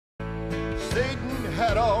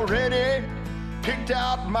had already picked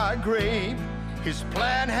out my grave. His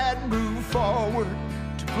plan had moved forward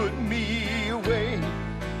to put me away.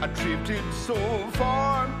 I drifted so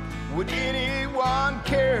far, would anyone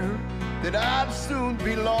care that I'd soon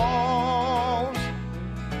be lost?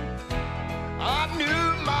 I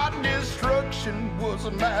knew my destruction was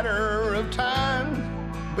a matter of time,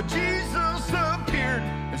 but Jesus appeared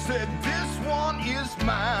and said, this one is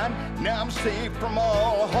mine. Now I'm safe from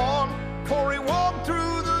all harm, for he walked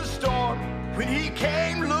through the storm when he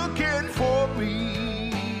came looking for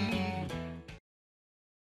me.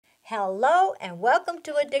 Hello and welcome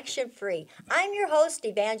to Addiction Free. I'm your host,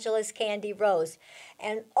 Evangelist Kandi Rose.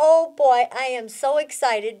 And oh boy, I am so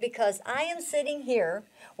excited because I am sitting here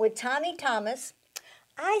with Tommy Thomas.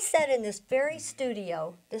 I sat in this very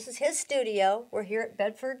studio. This is his studio. We're here at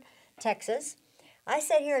Bedford, Texas. I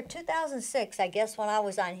sat here in 2006, I guess, when I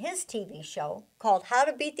was on his TV show called How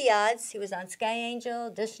to Beat the Odds. He was on Sky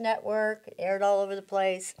Angel, Dish Network, it aired all over the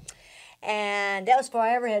place. And that was before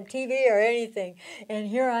I ever had TV or anything. And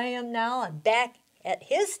here I am now. I'm back at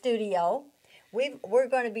his studio. We're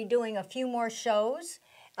going to be doing a few more shows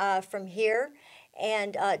from here.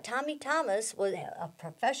 And Tommy Thomas was a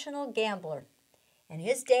professional gambler. And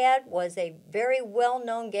his dad was a very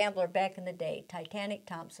well-known gambler back in the day, Titanic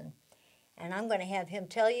Thompson. And I'm going to have him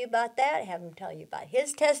tell you about that, have him tell you about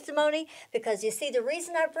his testimony, because you see, the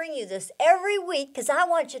reason I bring you this every week, because I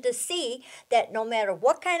want you to see that no matter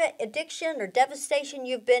what kind of addiction or devastation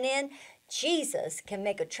you've been in, Jesus can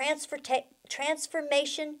make a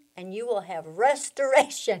transformation and you will have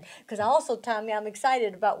restoration. Because also, Tommy, I'm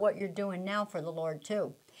excited about what you're doing now for the Lord,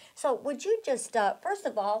 too. So would you just, first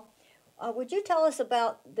of all, would you tell us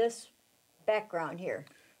about this background here?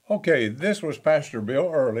 Okay, this was Pastor Bill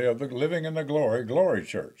Early of the Living in the Glory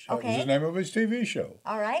Church. That was the name of his TV show.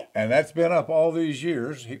 All right. And that's been up all these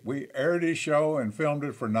years. We aired his show and filmed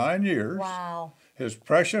it for 9 years. Wow. His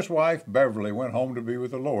precious wife, Beverly, went home to be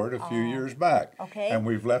with the Lord a few years back. Okay. And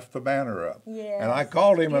we've left the banner up. Yes. And I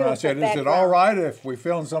called him and I said, Beautiful is it all right if we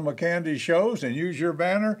film some of Kandi's shows and use your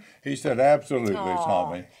banner? He said, absolutely,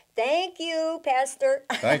 Tommy. Thank you, Pastor.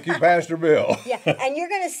 Thank you, Pastor Bill. Yeah, and you're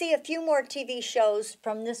going to see a few more TV shows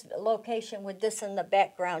from this location with this in the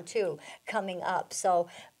background, too, coming up. So,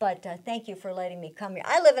 but thank you for letting me come here.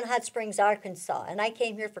 I live in Hot Springs, Arkansas, and I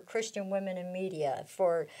came here for Christian Women in Media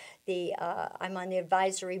for the, I'm on the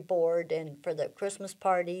advisory board and for the Christmas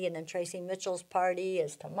party, and then Tracy Mitchell's party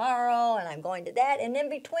is tomorrow, and I'm going to that. And in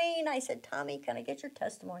between, I said, Tommy, can I get your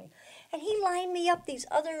testimony? And he lined me up these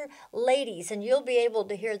other ladies, and you'll be able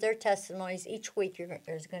to hear their testimonies each week.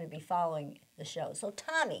 There's going to be following the show. So,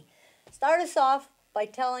 Tommy, start us off by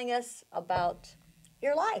telling us about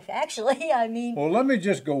your life, actually. I mean... Well, let me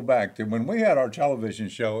just go back to when we had our television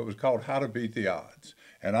show. It was called How to Beat the Odds.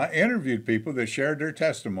 And I interviewed people that shared their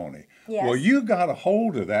testimony. Yes. Well, you got a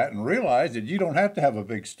hold of that and realized that you don't have to have a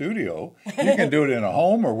big studio. You can do it in a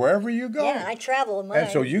home or wherever you go. Yeah, I travel in mine.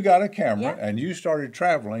 And so you got a camera and you started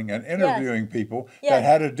traveling and interviewing people that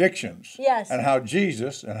had addictions. Yes. And how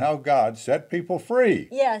Jesus and how God set people free.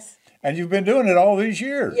 Yes. And you've been doing it all these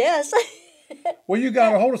years. Yes. Well, you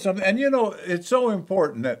got a hold of something. And you know, it's so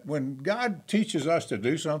important that when God teaches us to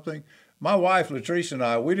do something, my wife, Latrice, and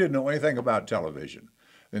I, we didn't know anything about television.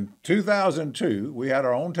 In 2002, we had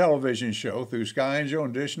our own television show through Sky Angel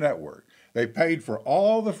and Dish Network. They paid for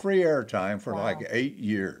all the free airtime for like 8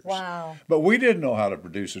 years. Wow. But we didn't know how to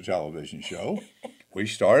produce a television show. We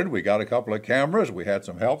got a couple of cameras, we had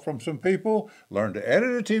some help from some people, learned to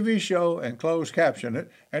edit a TV show and closed caption it,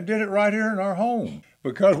 and did it right here in our home.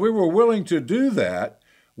 Because we were willing to do that,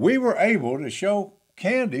 we were able to show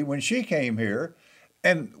Kandi when she came here.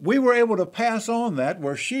 And we were able to pass on that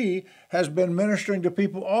where she has been ministering to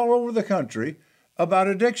people all over the country about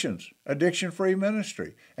addictions, addiction-free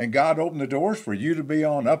ministry. And God opened the doors for you to be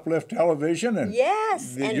on Uplift Television and your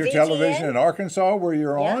VTN. television in Arkansas where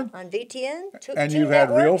you're on VTN. And you've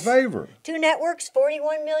had real favor. 2 networks,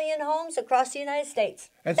 41 million homes across the United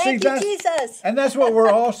States. And Thank you, Jesus. And that's what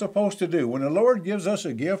we're all supposed to do. When the Lord gives us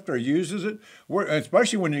a gift or uses it,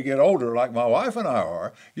 especially when you get older, like my wife and I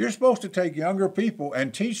are, you're supposed to take younger people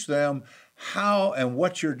and teach them how and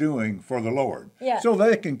what you're doing for the Lord. So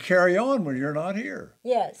they can carry on when you're not here.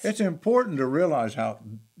 Yes. It's important to realize how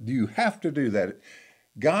you have to do that.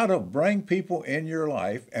 God will bring people in your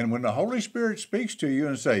life, and when the Holy Spirit speaks to you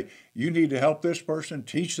and say, you need to help this person,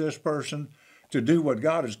 teach this person to do what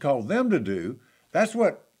God has called them to do, that's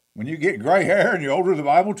what, when you get gray hair and you're older, the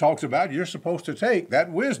Bible talks about, you're supposed to take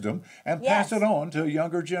that wisdom and pass it on to a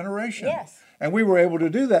younger generation. Yes. And we were able to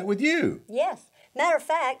do that with you. Yes. Matter of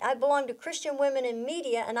fact, I belong to Christian Women in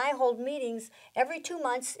Media, and I hold meetings every 2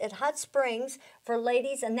 months at Hot Springs for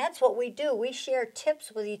ladies, and that's what we do. We share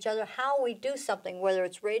tips with each other how we do something, whether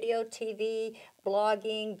it's radio, TV,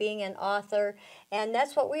 blogging, being an author, and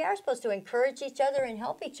that's what we are supposed to encourage each other and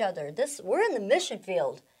help each other. We're in the mission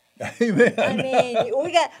field. Amen. I mean,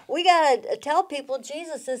 we got to tell people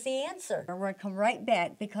Jesus is the answer. We're going to come right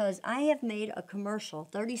back because I have made a commercial,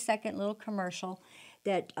 30-second little commercial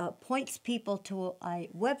that points people to a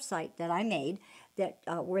website that I made that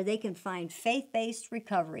where they can find faith-based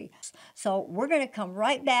recovery. So we're going to come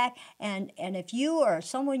right back, and if you or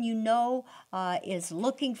someone you know is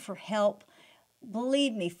looking for help,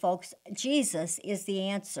 believe me, folks, Jesus is the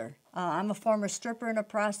answer. I'm a former stripper and a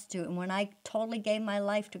prostitute, and when I totally gave my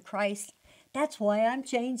life to Christ, that's why I'm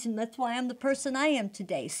changed, and that's why I'm the person I am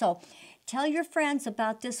today. So tell your friends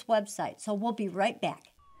about this website. So we'll be right back.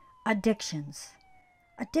 Addictions.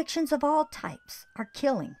 Addictions of all types are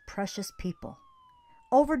killing precious people.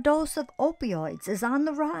 Overdose of opioids is on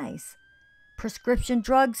the rise. Prescription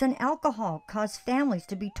drugs and alcohol cause families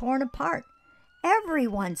to be torn apart.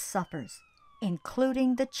 Everyone suffers,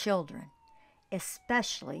 including the children,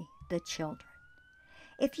 especially the children.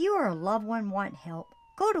 If you or a loved one want help,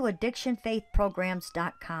 go to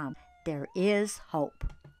addictionfaithprograms.com. There is hope.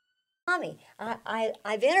 Tommy,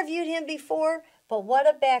 I've interviewed him before, but what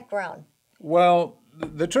a background. Well,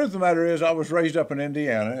 the truth of the matter is I was raised up in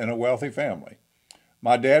Indiana in a wealthy family.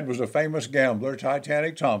 My dad was a famous gambler,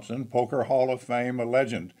 Titanic Thompson, Poker Hall of Fame, a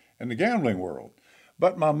legend in the gambling world.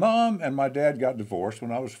 But my mom and my dad got divorced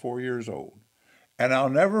when I was 4 years old. And I'll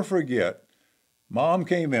never forget, Mom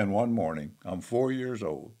came in one morning, I'm 4 years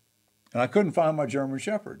old, and I couldn't find my German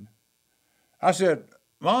Shepherd. I said,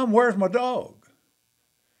 Mom, where's my dog?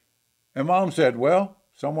 And Mom said, well,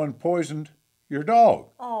 someone poisoned your dog.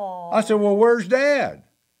 Aww. I said, well, where's Dad?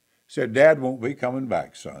 Said, Dad won't be coming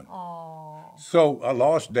back, son. Aww. So I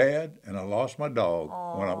lost Dad and I lost my dog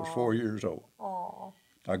when I was 4 years old. Aww.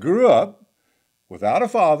 I grew up without a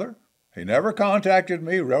father. He never contacted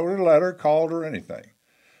me, wrote a letter, called, or anything.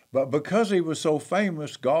 But because he was so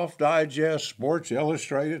famous, Golf Digest, Sports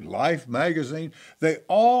Illustrated, Life magazine, they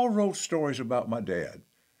all wrote stories about my dad.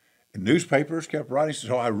 And newspapers kept writing,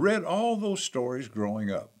 so I read all those stories growing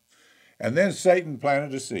up. And then Satan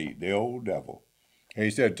planted a seed, the old devil.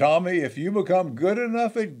 He said, Tommy, if you become good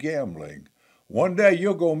enough at gambling, one day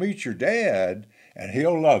you'll go meet your dad and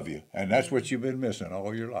he'll love you. And that's what you've been missing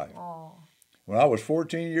all your life. Aww. When I was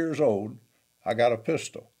 14 years old, I got a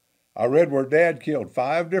pistol. I read where Dad killed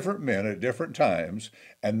 5 different men at different times,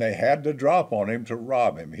 and they had to drop on him to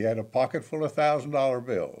rob him. He had a pocket full of $1,000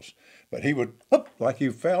 bills. But he would, like he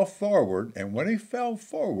fell forward, and when he fell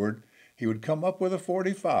forward, he would come up with a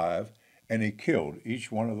 .45, and he killed each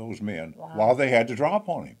one of those men while they had to drop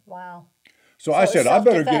on him. Wow. So I said, I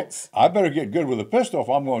better get good with a pistol if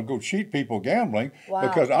I'm going to go cheat people gambling,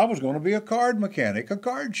 because I was going to be a card mechanic, a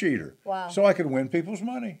card cheater, so I could win people's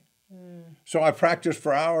money. So I practiced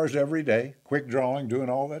for hours every day, quick drawing, doing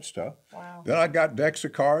all that stuff. Wow. Then I got decks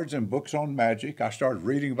of cards and books on magic. I started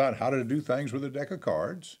reading about how to do things with a deck of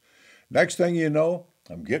cards. Next thing you know,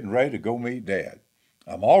 I'm getting ready to go meet Dad.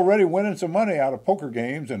 I'm already winning some money out of poker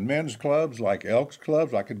games and men's clubs like Elks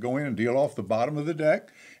Clubs. I could go in and deal off the bottom of the deck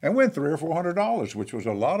and win $300 or $400, which was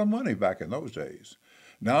a lot of money back in those days.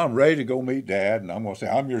 Now I'm ready to go meet Dad, and I'm going to say,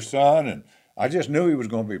 I'm your son, and I just knew he was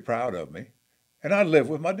going to be proud of me. And I live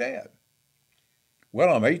with my dad.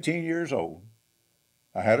 Well, I'm 18 years old.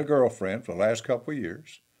 I had a girlfriend for the last couple of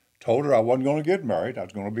years. Told her I wasn't going to get married. I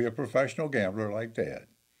was going to be a professional gambler like Dad.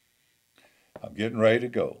 I'm getting ready to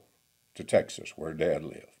go to Texas, where Dad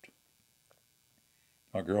lived.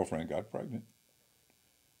 My girlfriend got pregnant.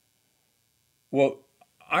 Well,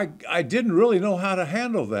 I didn't really know how to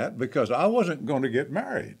handle that because I wasn't going to get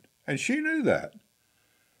married, and she knew that.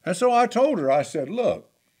 And so I told her, I said, look,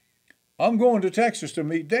 I'm going to Texas to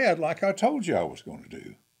meet Dad like I told you I was going to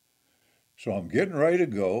do. So I'm getting ready to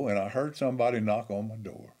go, and I heard somebody knock on my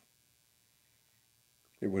door.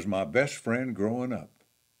 It was my best friend growing up.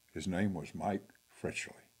 His name was Mike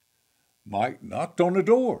Fritchley. Mike knocked on the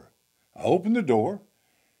door. I opened the door.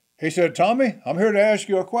 He said, Tommy, I'm here to ask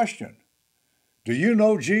you a question. Do you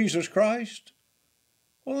know Jesus Christ?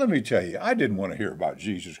 Well, let me tell you, I didn't want to hear about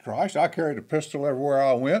Jesus Christ. I carried a pistol everywhere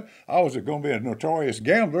I went. I was going to be a notorious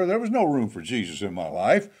gambler. There was no room for Jesus in my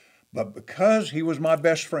life. But because he was my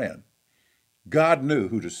best friend, God knew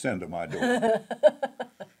who to send to my door.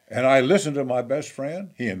 And I listened to my best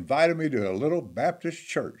friend. He invited me to a little Baptist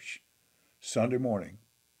church Sunday morning.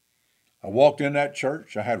 I walked in that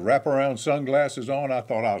church. I had wraparound sunglasses on. I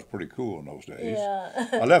thought I was pretty cool in those days. Yeah.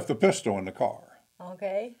 I left the pistol in the car.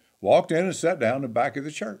 Okay. Walked in and sat down in the back of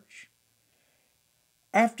the church.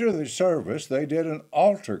 After the service, they did an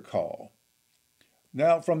altar call.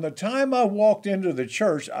 Now, from the time I walked into the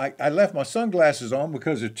church, I left my sunglasses on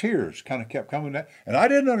because the tears kind of kept coming down, and I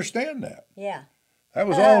didn't understand that. Yeah. That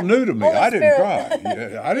was all new to me. Holy I didn't Spirit.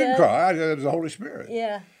 cry. I didn't cry. It was the Holy Spirit.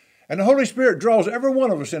 Yeah. And the Holy Spirit draws every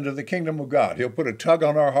one of us into the kingdom of God. He'll put a tug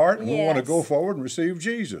on our heart, and we want to go forward and receive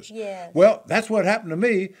Jesus. Yes. Well, that's what happened to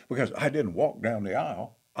me because I didn't walk down the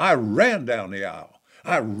aisle. I ran down the aisle.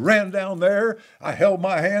 I ran down there. I held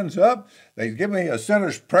my hands up. They give me a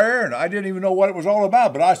sinner's prayer, and I didn't even know what it was all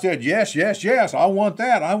about. But I said, yes, yes, yes. I want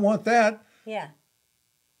that. I want that. Yeah.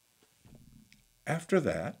 After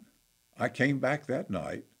that, I came back that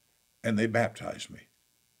night, and they baptized me.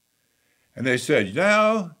 And they said,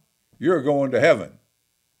 now you're going to heaven.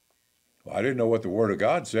 Well, I didn't know what the Word of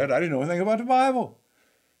God said. I didn't know anything about the Bible.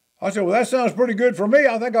 I said, well, that sounds pretty good for me.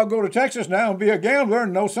 I think I'll go to Texas now and be a gambler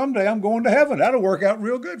and know someday I'm going to heaven. That'll work out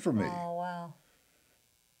real good for me. Oh, wow.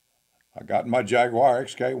 I got in my Jaguar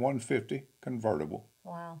XK150 convertible.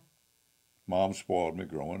 Wow. Mom spoiled me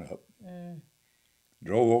growing up.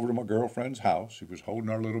 Drove over to my girlfriend's house. She was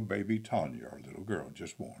holding our little baby, Tanya, our little girl,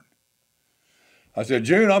 just born. I said,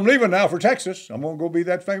 June, I'm leaving now for Texas. I'm going to go be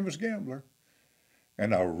that famous gambler.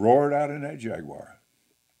 And I roared out in that Jaguar.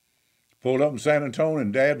 Pulled up in San Antonio,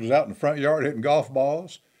 and Dad was out in the front yard hitting golf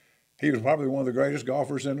balls. He was probably one of the greatest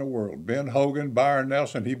golfers in the world. Ben Hogan, Byron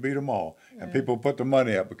Nelson, he beat them all. And people put the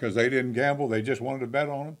money up because they didn't gamble. They just wanted to bet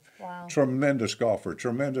on him. Wow. Tremendous golfer,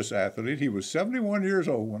 tremendous athlete. He was 71 years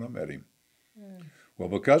old when I met him. Well,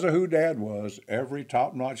 because of who Dad was, every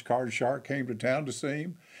top-notch card shark came to town to see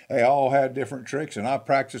him. They all had different tricks, and I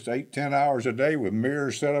practiced 8-10 hours a day with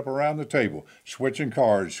mirrors set up around the table, switching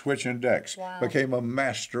cards, switching decks. Wow. Became a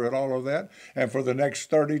master at all of that, and for the next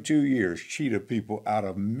 32 years, cheated people out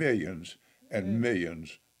of millions and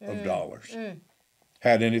millions of dollars.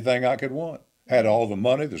 Had anything I could want. Had all the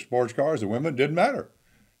money, the sports cars, the women, didn't matter.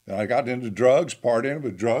 And I got into drugs, partying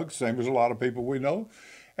with drugs, same as a lot of people we know,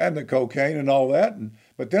 and the cocaine and all that.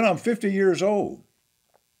 But then I'm 50 years old.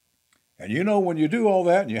 And you know, when you do all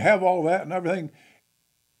that and you have all that and everything,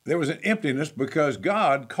 there was an emptiness because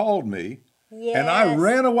God called me. Yes. And I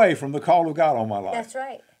ran away from the call of God on my life. That's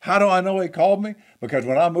right. How do I know He called me? Because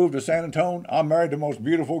when I moved to San Antonio, I married the most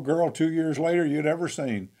beautiful girl 2 years later you'd ever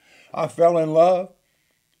seen. I fell in love.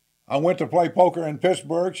 I went to play poker in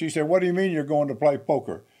Pittsburgh. She said, what do you mean you're going to play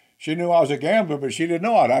poker? She knew I was a gambler, but she didn't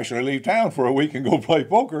know I'd actually leave town for a week and go play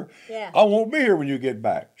poker. Yeah. I won't be here when you get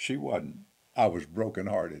back. She wasn't. I was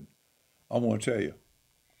brokenhearted. I'm going to tell you,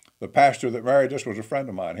 the pastor that married us was a friend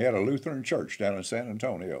of mine. He had a Lutheran church down in San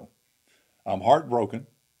Antonio. I'm heartbroken.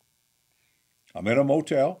 I'm in a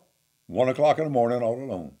motel, 1 o'clock in the morning, all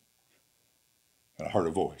alone. And I heard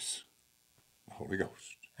a voice, the Holy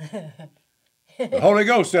Ghost. The Holy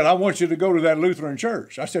Ghost said, I want you to go to that Lutheran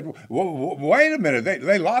church. I said, wait a minute.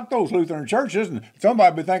 They locked those Lutheran churches, and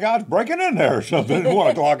somebody would think I was breaking in there or something at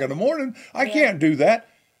 1 o'clock in the morning. I can't do that.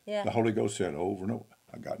 Yeah. The Holy Ghost said over and over.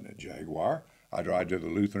 I got in a Jaguar. I drive to the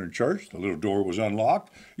Lutheran church. The little door was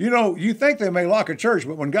unlocked. You know, you think they may lock a church,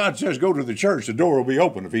 but when God says go to the church, the door will be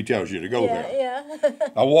open if He tells you to go there. Yeah.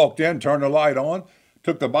 I walked in, turned the light on,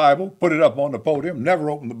 took the Bible, put it up on the podium, never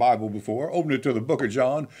opened the Bible before, opened it to the book of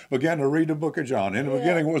John, began to read the book of John. In the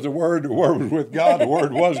beginning was the Word was with God, the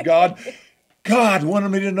Word was God. God wanted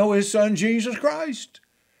me to know His Son, Jesus Christ.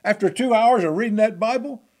 After 2 hours of reading that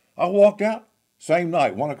Bible, I walked out. Same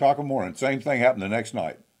night, 1 o'clock in the morning. Same thing happened the next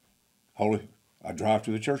night. I drive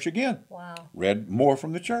to the church again. Wow. Read more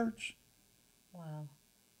from the church. Wow.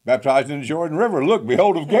 Baptized in the Jordan River. Look,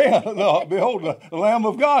 behold the Lamb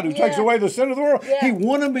of God who takes away the sin of the world. Yeah. He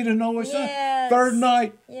wanted me to know His Son. Third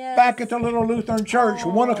night, Yes. back at the little Lutheran church,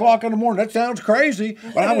 1 o'clock in the morning. That sounds crazy,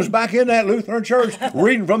 but I was back in that Lutheran church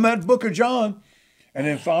reading from that book of John. And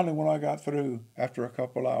then finally, when I got through, after a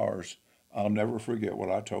couple hours, I'll never forget what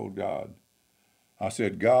I told God. I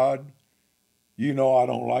said, God, you know I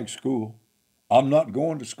don't like school. I'm not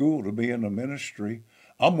going to school to be in the ministry.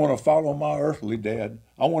 I'm going to follow my earthly dad.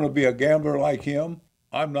 I want to be a gambler like him.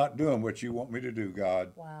 I'm not doing what you want me to do,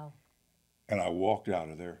 God. Wow. And I walked out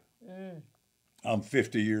of there. I'm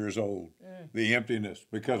 50 years old. The emptiness,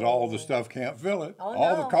 because all the stuff can't fill it. Oh,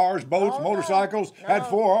 all no. the cars, boats, Oh, motorcycles, no. had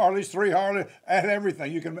 4 Harleys, 3 Harleys, had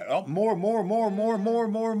everything. You can, more.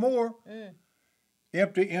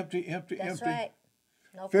 Empty. That's right.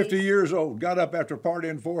 No 50 peace. years old, got up after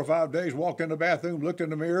partying 4 or 5 days, walked in the bathroom, looked in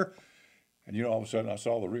the mirror, and you know, all of a sudden I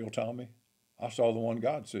saw the real Tommy. I saw the one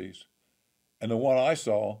God sees. And the one I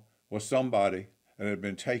saw was somebody that had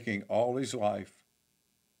been taking all his life,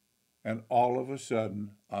 and all of a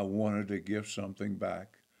sudden I wanted to give something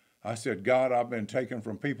back. I said, God, I've been taken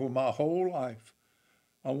from people my whole life.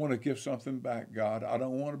 I want to give something back, God. I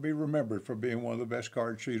don't want to be remembered for being one of the best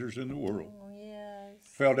card cheaters in the world. Oh, yes.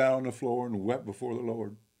 Fell down on the floor and wept before the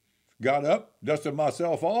Lord. Got up, dusted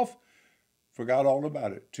myself off, forgot all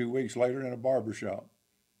about it. 2 weeks later in a barber shop,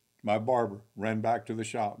 my barber ran back to the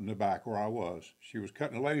shop in the back where I was. She was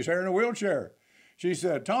cutting a lady's hair in a wheelchair. She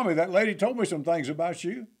said, Tommy, that lady told me some things about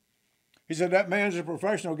you. He said, that man's a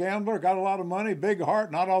professional gambler, got a lot of money, big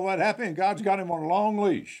heart, not all that happy, and God's got him on a long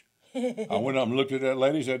leash. I went up and looked at that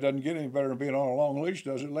lady, said, doesn't get any better than being on a long leash,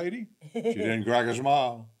 does it, lady? She didn't crack a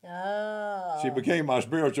smile. Oh. She became my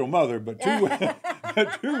spiritual mother, but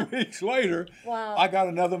 2 weeks later, wow. I got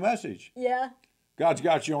another message. Yeah. God's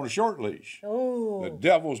got you on a short leash. Ooh. The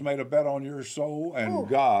devil's made a bet on your soul, and Ooh.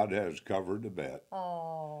 God has covered the bet.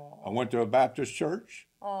 Oh. I went to a Baptist church.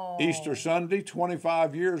 Oh. Easter Sunday,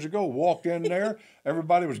 25 years ago, walked in there.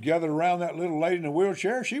 Everybody was gathered around that little lady in a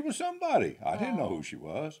wheelchair. She was somebody. I didn't know who she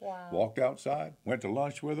was. Wow. Walked outside, went to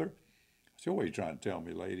lunch with her. I said, what are you trying to tell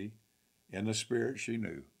me, lady? In the spirit, she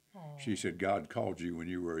knew. She said, God called you when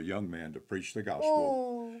you were a young man to preach the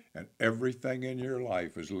gospel. Ooh. And everything in your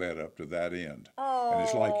life has led up to that end. Oh. And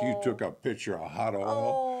it's like you took a pitcher of hot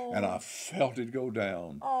oil, and I felt it go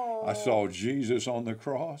down. I saw Jesus on the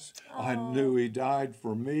cross. I knew he died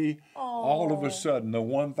for me. All of a sudden, the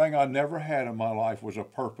one thing I never had in my life was a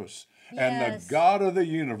purpose. Yes. And the God of the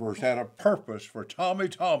universe had a purpose for Tommy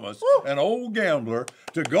Thomas, an old gambler,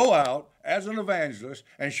 to go out as an evangelist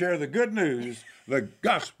and share the good news, the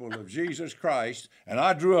gospel of Jesus Christ. And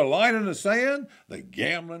I drew a line in the sand. The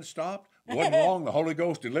gambling stopped. Wasn't long, the Holy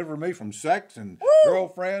Ghost delivered me from sex and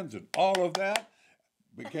girlfriends and all of that.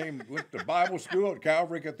 Went to Bible school at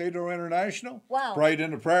Calvary Cathedral International. Wow. Prayed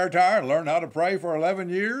in the prayer tower and learned how to pray for 11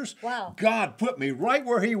 years. Wow. God put me right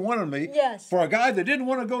where he wanted me. Yes. For a guy that didn't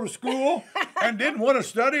want to go to school and didn't want to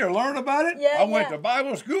study or learn about it. Yeah, I went to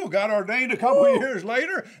Bible school, got ordained a couple of years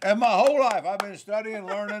later, and my whole life I've been studying,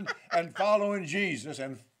 learning, and following Jesus.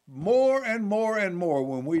 And more and more and more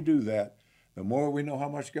when we do that, the more we know how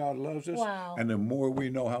much God loves us, wow. and the more we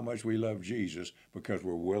know how much we love Jesus because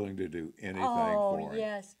we're willing to do anything for him. Oh,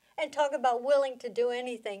 yes. And talk about willing to do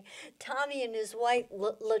anything. Tommy and his wife,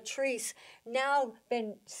 Latrice, now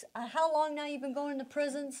been, how long now you've been going to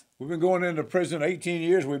prisons? We've been going into prison 18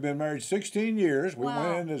 years. We've been married 16 years. We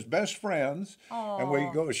Wow. went in as best friends. Oh. And we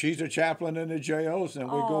go, she's a chaplain in the jails,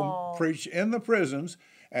 and we go preach in the prisons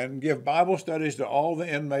and give Bible studies to all the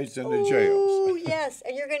inmates in the jails. Oh, yes.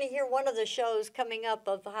 And you're going to hear one of the shows coming up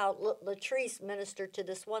of how Latrice ministered to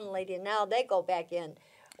this one lady, and now they go back in.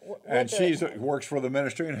 And she works for the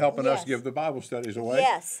ministry and helping us Yes. give the Bible studies away.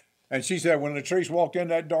 Yes. And she said, when Latrice walked in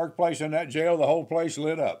that dark place in that jail, the whole place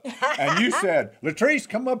lit up. And you said, Latrice,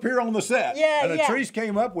 come up here on the set. Yeah, and Latrice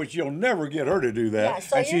came up, which you'll never get her to do that. Yeah,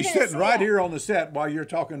 so and you're she's gonna sitting see right that. here on the set while you're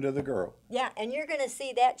talking to the girl. Yeah, and you're going to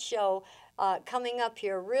see that show coming up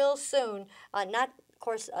here real soon. Not, of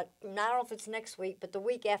course, I don't know if it's next week, but the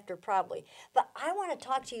week after probably. But I want to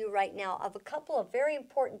talk to you right now of a couple of very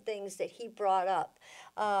important things that he brought up.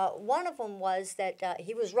 One of them was that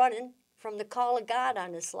he was running from the call of God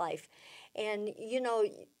on his life. And, you know,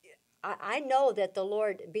 I know that the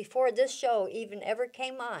Lord, before this show even ever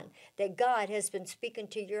came on, that God has been speaking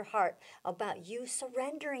to your heart about you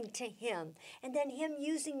surrendering to him and then him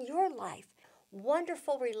using your life.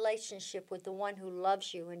 Wonderful relationship with the one who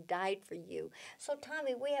loves you and died for you. So,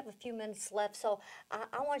 Tommy, we have a few minutes left, so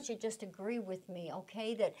I want you to just agree with me,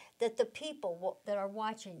 okay, that the people that are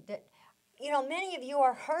watching, that, you know, many of you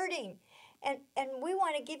are hurting, and we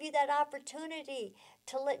want to give you that opportunity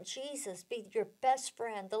to let Jesus be your best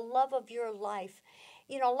friend, the love of your life.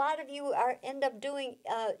 You know, a lot of you end up doing,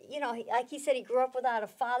 you know, like he said, he grew up without a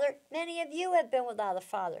father. Many of you have been without a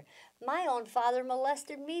father. My own father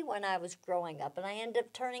molested me when I was growing up, and I ended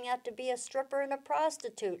up turning out to be a stripper and a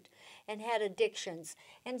prostitute and had addictions.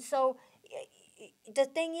 And so the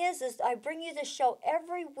thing is I bring you this show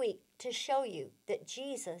every week to show you that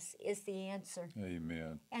Jesus is the answer.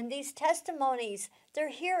 Amen. And these testimonies, they're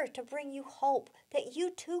here to bring you hope that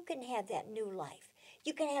you too can have that new life.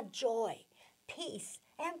 You can have joy, peace,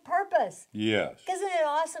 and purpose. Yes. Isn't it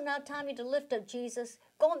awesome now, Tommy, to lift up Jesus,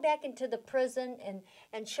 going back into the prison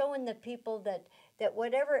and showing the people that that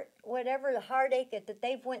whatever the heartache that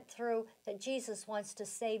they've went through, that Jesus wants to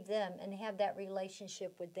save them and have that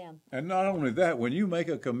relationship with them. And not only that, when you make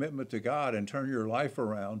a commitment to God and turn your life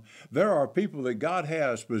around, there are people that God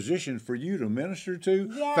has positioned for you to minister to,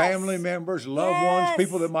 Yes. family members, loved Yes. ones,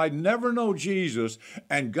 people that might never know Jesus,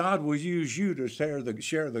 and God will use you to share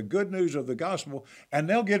the good news of the gospel, and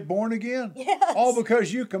they'll get born again. Yes. All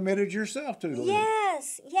because you committed yourself to the Lord.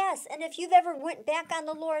 Yes, yes. And if you've ever went back on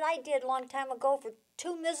the Lord, I did a long time ago. For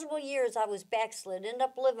 2 miserable years, I was backslid, ended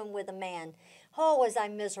up living with a man. Oh, was I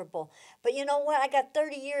miserable. But you know what? I got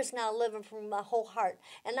 30 years now living from my whole heart.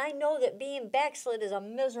 And I know that being backslid is a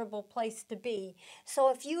miserable place to be. So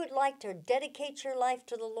if you would like to dedicate your life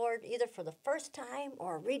to the Lord, either for the first time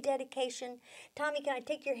or a rededication, Tommy, can I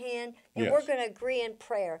take your hand? And Yes. we're going to agree in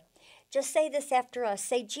prayer. Just say this after us.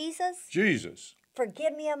 Say, Jesus, Jesus,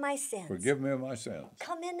 forgive me of my sins. forgive me of my sins.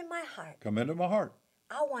 Come into my heart. Come into my heart.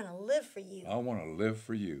 I want to live for you I want to live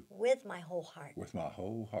for you with my whole heart. with my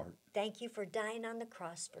whole heart. Thank you for dying on the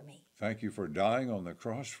cross for me, Thank you for dying on the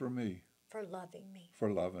cross for me, for loving me.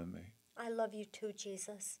 for loving me. I love you too,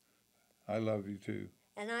 Jesus. I love you too.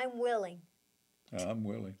 And I'm willing And I'm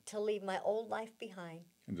willing to leave my old life behind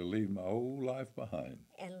and to leave my old life behind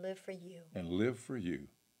and live for you. and live for you.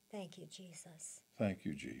 Thank you, Jesus. Thank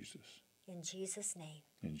you, Jesus. In Jesus' name,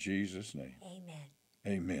 In Jesus' name, amen.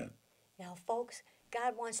 amen. Now, folks,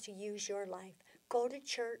 God wants to use your life. Go to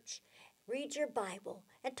church, read your Bible,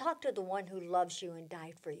 and talk to the one who loves you and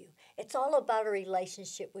died for you. It's all about a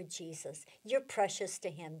relationship with Jesus. You're precious to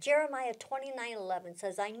him. Jeremiah 29:11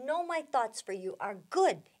 says, I know my thoughts for you are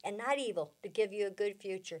good and not evil, to give you a good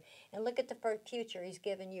future. And look at the future. He's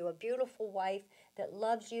given you a beautiful wife that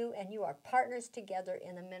loves you, and you are partners together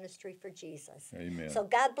in the ministry for Jesus. Amen. So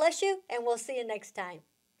God bless you, and we'll see you next time.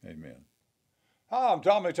 Amen. Hi, I'm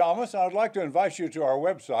Tommy Thomas. I'd like to invite you to our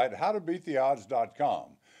website,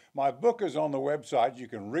 howtobeattheodds.com. My book is on the website. You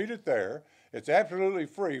can read it there. It's absolutely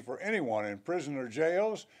free for anyone in prison or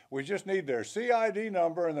jails. We just need their CID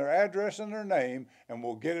number and their address and their name, and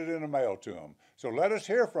we'll get it in the mail to them. So let us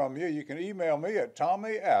hear from you. You can email me at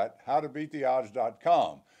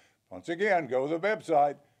tommy@howtobeattheodds.com. Once again, go to the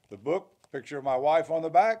website. The book, picture of my wife on the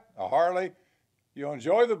back, a Harley. You'll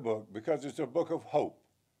enjoy the book because it's a book of hope.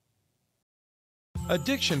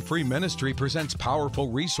 Addiction Free Ministry presents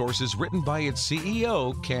powerful resources written by its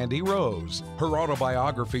CEO, Kandi Rose. Her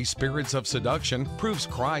autobiography, Spirits of Seduction, proves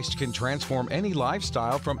Christ can transform any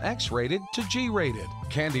lifestyle from X-rated to G-rated.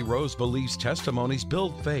 Kandi Rose believes testimonies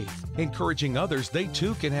build faith, encouraging others they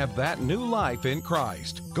too can have that new life in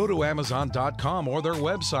Christ. Go to Amazon.com or their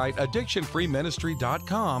website,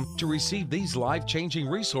 addictionfreeministry.com, to receive these life-changing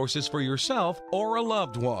resources for yourself or a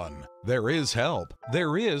loved one. There is help.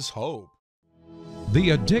 There is hope.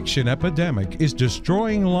 The addiction epidemic is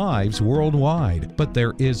destroying lives worldwide, but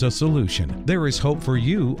there is a solution. There is hope for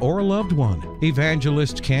you or a loved one.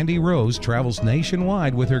 Evangelist Kandi Rose travels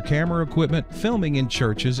nationwide with her camera equipment, filming in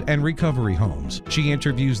churches and recovery homes. She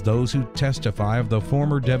interviews those who testify of the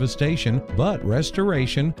former devastation, but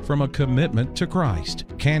restoration from a commitment to Christ.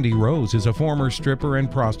 Kandi Rose is a former stripper and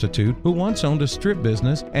prostitute who once owned a strip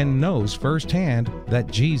business and knows firsthand that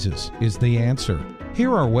Jesus is the answer.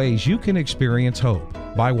 Here are ways you can experience hope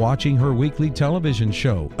by watching her weekly television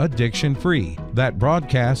show, Addiction Free, that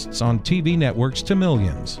broadcasts on TV networks to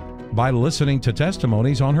millions, by listening to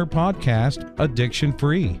testimonies on her podcast, Addiction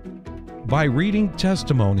Free, by reading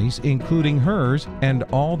testimonies including hers and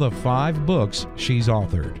all the 5 books she's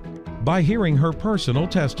authored, by hearing her personal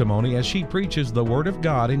testimony as she preaches the Word of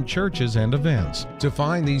God in churches and events. To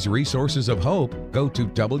find these resources of hope, go to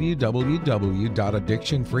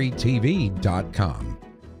www.addictionfreetv.com.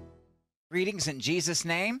 Greetings in Jesus'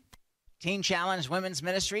 name. Teen Challenge Women's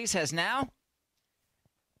Ministries has now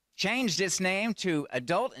changed its name to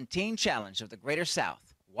Adult and Teen Challenge of the Greater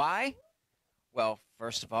South. Why? Well,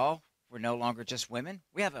 first of all, we're no longer just women.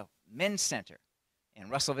 We have a men's center in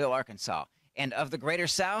Russellville, Arkansas. And of the Greater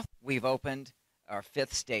South, we've opened our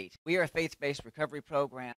 5th state. We are a faith-based recovery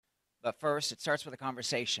program, but first, it starts with a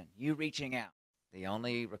conversation, you reaching out. The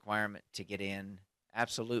only requirement to get in,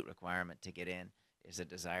 absolute requirement to get in, is a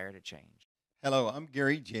desire to change. Hello, I'm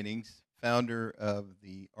Gary Jennings, founder of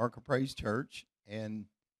the Ark of Praise Church and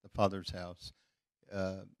the Father's House.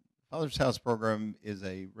 Father's House program is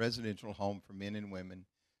a residential home for men and women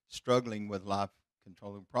struggling with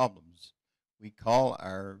life-controlling problems. We call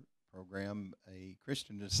our program a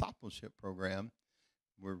Christian discipleship program.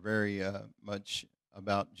 We're very much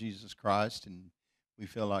about Jesus Christ, and we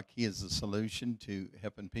feel like he is the solution to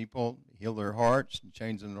helping people heal their hearts and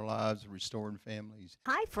changing their lives and restoring families.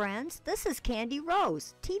 Hi friends, this is Kandi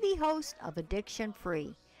Rose, TV host of Addiction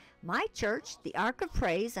Free. My church, the Ark of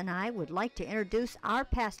Praise, and I would like to introduce our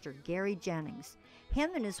pastor, Gary Jennings.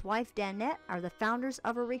 Him and his wife, Danette, are the founders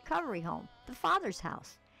of a recovery home, the Father's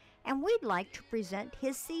House. And we'd like to present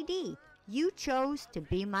his CD, You Chose to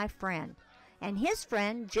Be My Friend. And his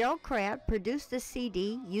friend, Gerald Crabb, produced the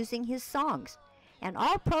CD using his songs. And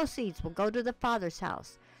all proceeds will go to the Father's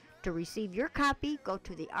House. To receive your copy, go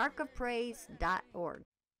to thearkofpraise.org.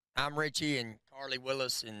 I'm Richie and Carly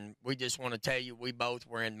Willis, and we just want to tell you we both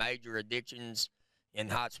were in major addictions in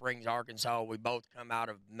Hot Springs, Arkansas. We both come out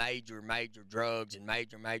of major drugs and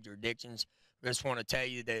major addictions. We just want to tell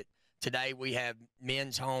you that today we have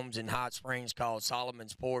men's homes in Hot Springs called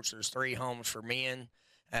Solomon's Porch. There's 3 homes for men.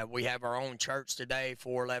 We have our own church today,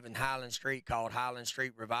 411 Highland Street, called Highland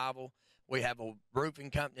Street Revival. We have a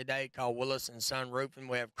roofing company today called Willis & Son Roofing.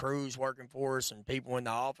 We have crews working for us and people in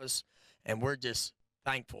the office, and we're just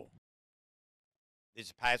thankful. This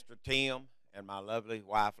is Pastor Tim and my lovely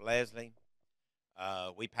wife, Leslie.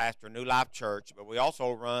 We pastor New Life Church, but we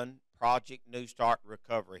also run Project New Start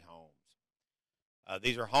Recovery Homes.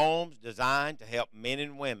 These are homes designed to help men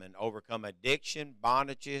and women overcome addiction,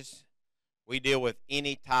 bondages. We deal with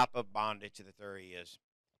any type of bondage that there is.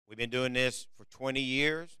 We've been doing this for 20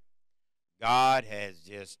 years. God has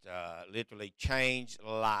just literally changed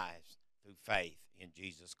lives through faith in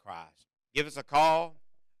Jesus Christ. Give us a call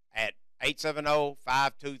at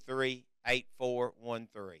 870-523-8413.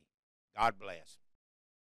 God bless.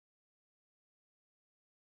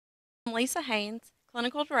 I'm Lisa Haynes,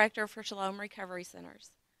 Clinical Director for Shalom Recovery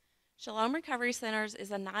Centers. Shalom Recovery Centers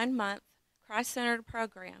is a 9-month Christ-centered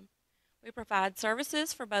program. We provide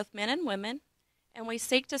services for both men and women, and we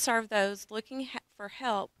seek to serve those looking for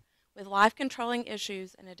help with life-controlling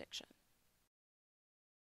issues and addiction.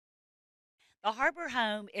 The Harbor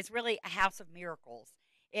Home is really a house of miracles.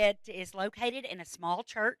 It is located in a small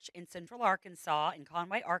church in central Arkansas, in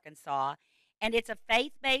Conway, Arkansas, and it's a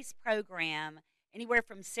faith-based program anywhere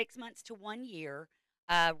from 6 months to 1 year,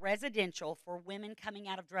 residential for women coming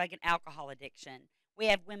out of drug and alcohol addiction. We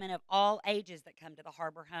have women of all ages that come to the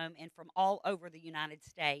Harbor Home and from all over the United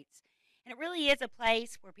States. And it really is a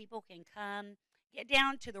place where people can come, get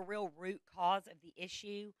down to the real root cause of the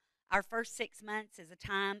issue. Our first 6 months is a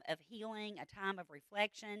time of healing, a time of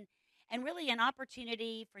reflection, and really an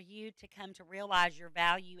opportunity for you to come to realize your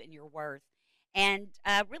value and your worth, and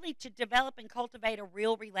really to develop and cultivate a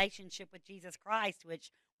real relationship with Jesus Christ,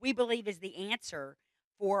 which we believe is the answer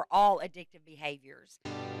for all addictive behaviors.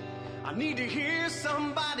 I need to hear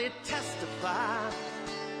somebody testify.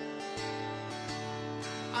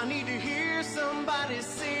 I need to hear somebody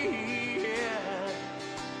say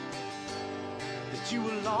that you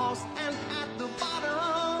were lost and at the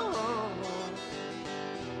bottom,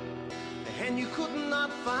 and you could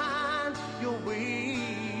not find your way.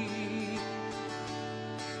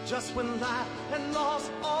 Just when life had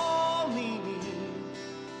lost all meaning,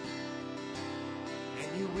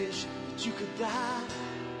 and you wish that you could die,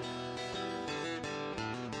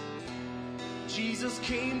 Jesus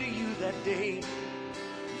came to you that day.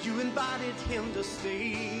 You invited him to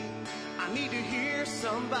stay. I need to hear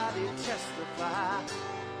somebody testify.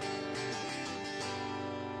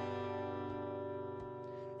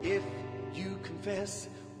 If you confess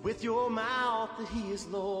with your mouth that he is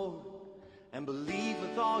Lord, and believe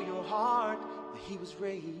with all your heart that he was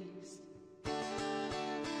raised,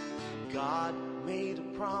 God made a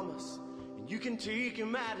promise, and you can take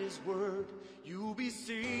him at his word. You'll be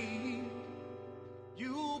saved.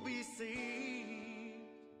 You'll be saved.